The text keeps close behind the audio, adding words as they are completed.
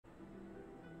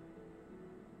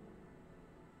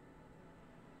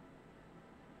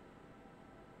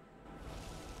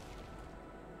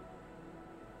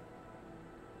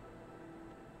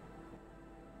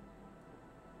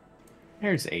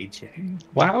There's AJ.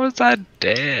 Why was I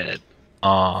dead? Oh,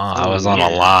 I was weird.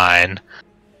 on a line.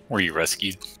 Were you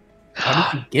rescued?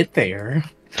 How did you get there?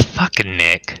 Fucking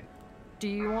Nick. Do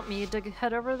you want me to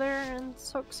head over there and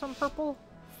soak some purple?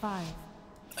 5,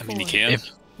 I mean, you can.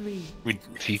 If, 3.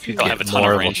 if you could don't get have a ton of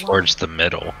more range. towards the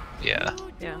middle, yeah.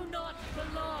 Yeah.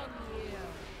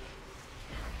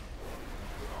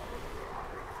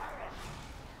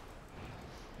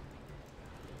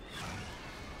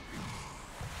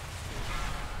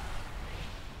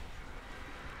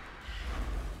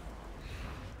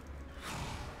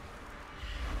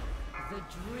 The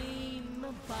dream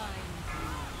binds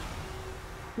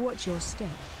you. Watch your step.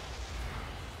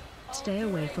 Stay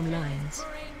away from lines.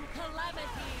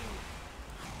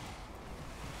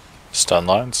 Stun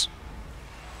lines.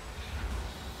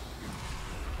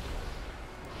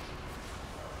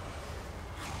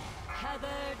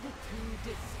 Tethered to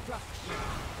destruction.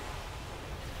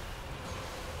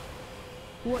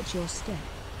 Watch your step.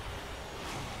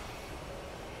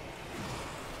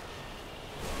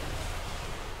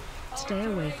 Stay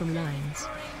away from lines.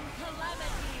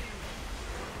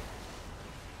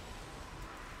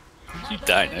 You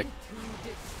die, Nick.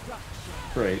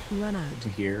 Right Run out.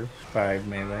 here, 5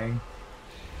 melee.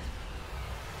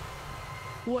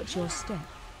 Watch your step.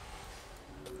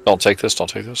 Don't take this, don't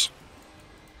take this.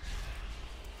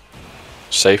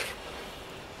 Safe.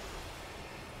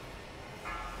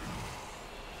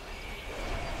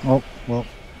 Oh, well.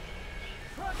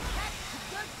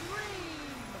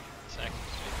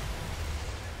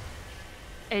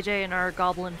 AJ and our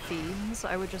goblin fiends.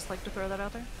 I would just like to throw that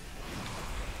out there.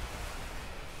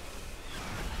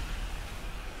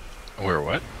 We're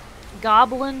what?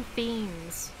 Goblin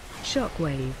fiends.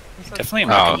 Shockwave. Definitely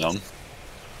marking them.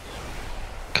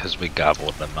 Because we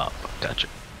gobbled them up. Gotcha.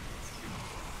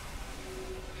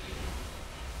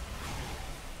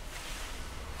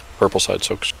 Purple side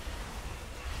soaks.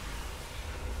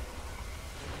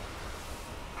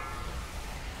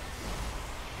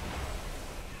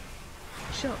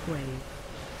 Shockwave.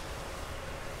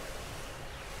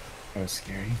 That was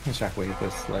scary. The shockwave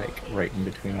was like right in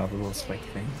between all the little spike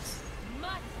things.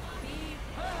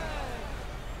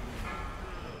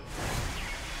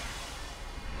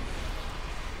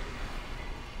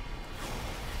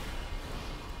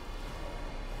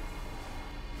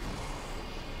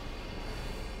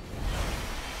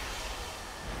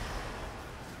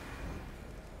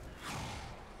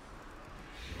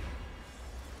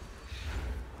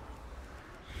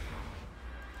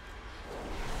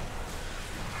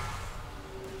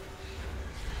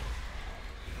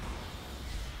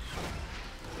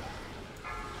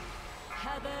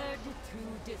 Tethered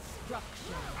to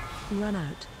destruction. Run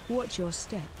out. Watch your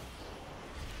step.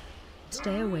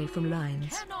 Stay away from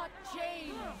lines.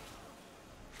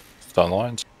 Stun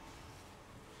lines.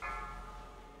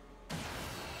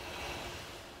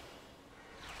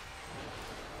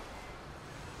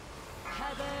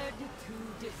 Tethered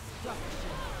to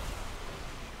destruction.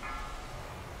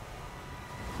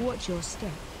 Watch your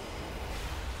step.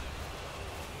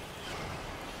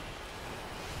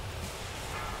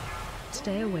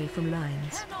 Stay away from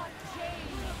lines.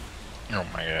 Oh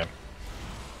my god.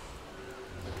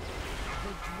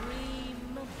 The dream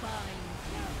binds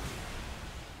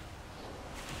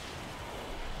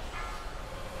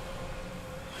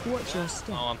you. Watch your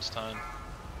step. Oh, I'm stunned.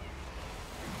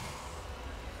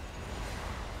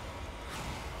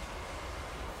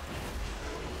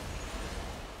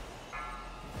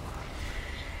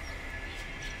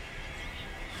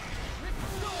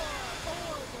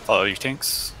 Follow your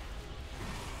tanks.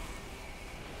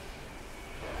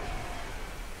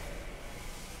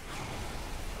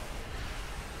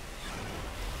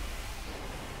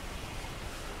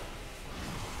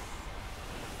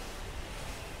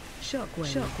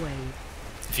 Shockwave.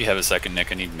 If you have a second,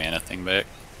 Nick, I need mana thing back.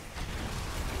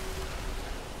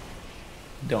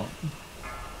 Don't.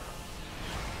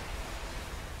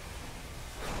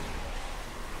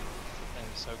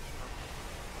 And so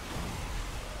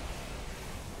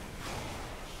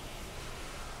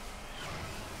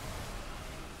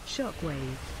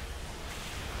Shockwave.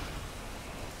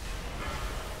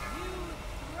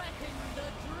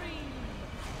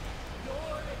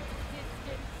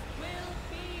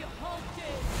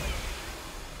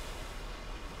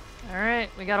 Alright,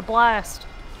 we got a blast.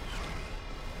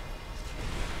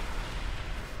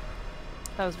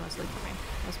 That was mostly for me.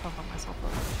 I was pumping myself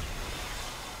up.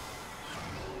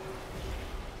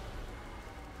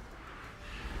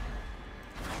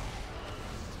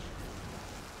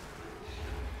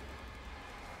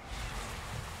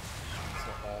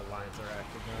 So all lines are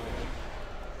active now.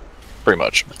 Pretty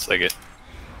much. Looks like it.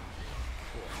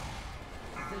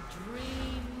 The dream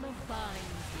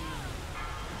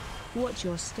Watch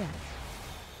your step.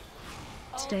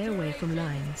 Stay away from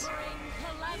lines.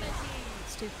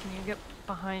 Steve, can you get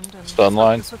behind and Stun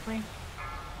line. focus with me?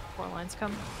 Before lines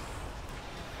come.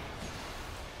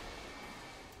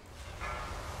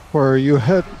 Where are you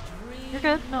hit? You're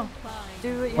good. No.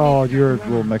 Do what you Oh, need to you're do.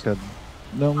 will make a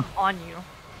no. I'm on you.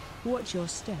 Watch your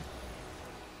step.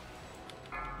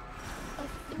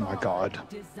 Oh my God.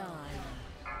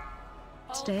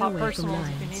 Stay Pop away from personals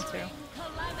if you need lines. to.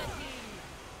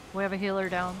 We have a healer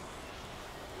down.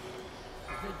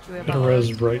 Do we have Gonna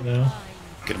res right now.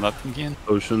 Get him up again.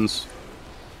 Potions.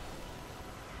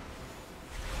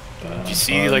 If you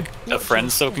see like a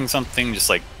friend soaking something, just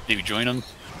like maybe join them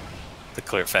to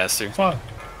clear it faster. Fuck.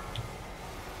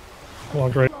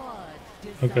 Walked right.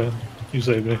 Okay, you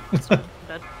saved me.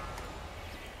 Dead.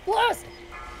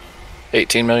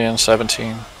 18 million,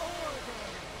 17.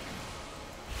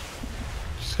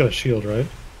 She's got a shield, right?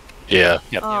 Yeah.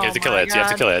 Yep. Oh you have to kill my ads. You have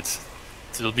to God. kill ads.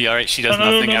 So it'll be alright. She does No,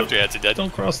 no, nothing no. after ads are dead.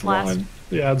 Don't cross the Last. line.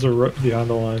 The ads are behind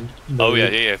the line. Oh yeah,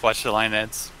 yeah, yeah. Watch the line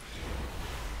ads.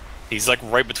 He's like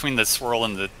right between the swirl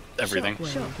and the everything.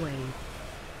 Shockwave.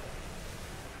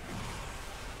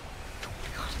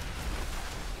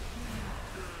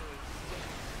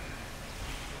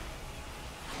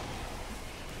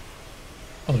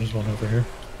 Oh, there's one over here.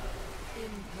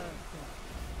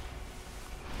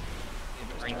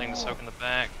 Green thing to soak in the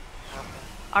back.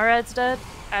 Our ad's dead.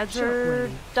 Ads are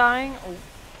Shockwave. dying. Oh,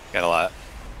 Got a lot.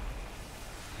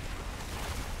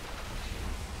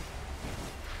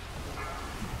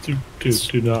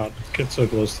 Do not get so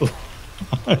close to the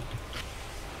line.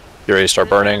 You ready to start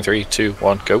burning? 3, 2,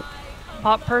 1, go.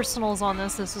 pop personals on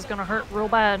this. This is gonna hurt real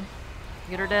bad.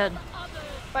 Get her dead.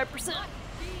 5%.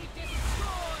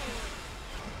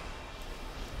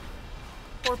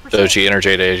 4%. Doji,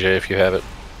 Energate AJ if you have it.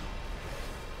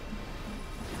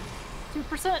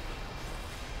 2%.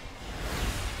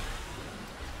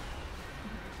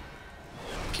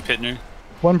 Keep hitting her.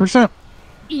 1%.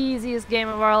 Easiest game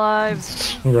of our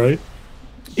lives. Right?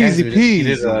 Easy We peasy.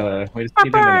 just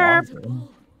keep him in long.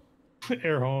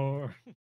 Air horn.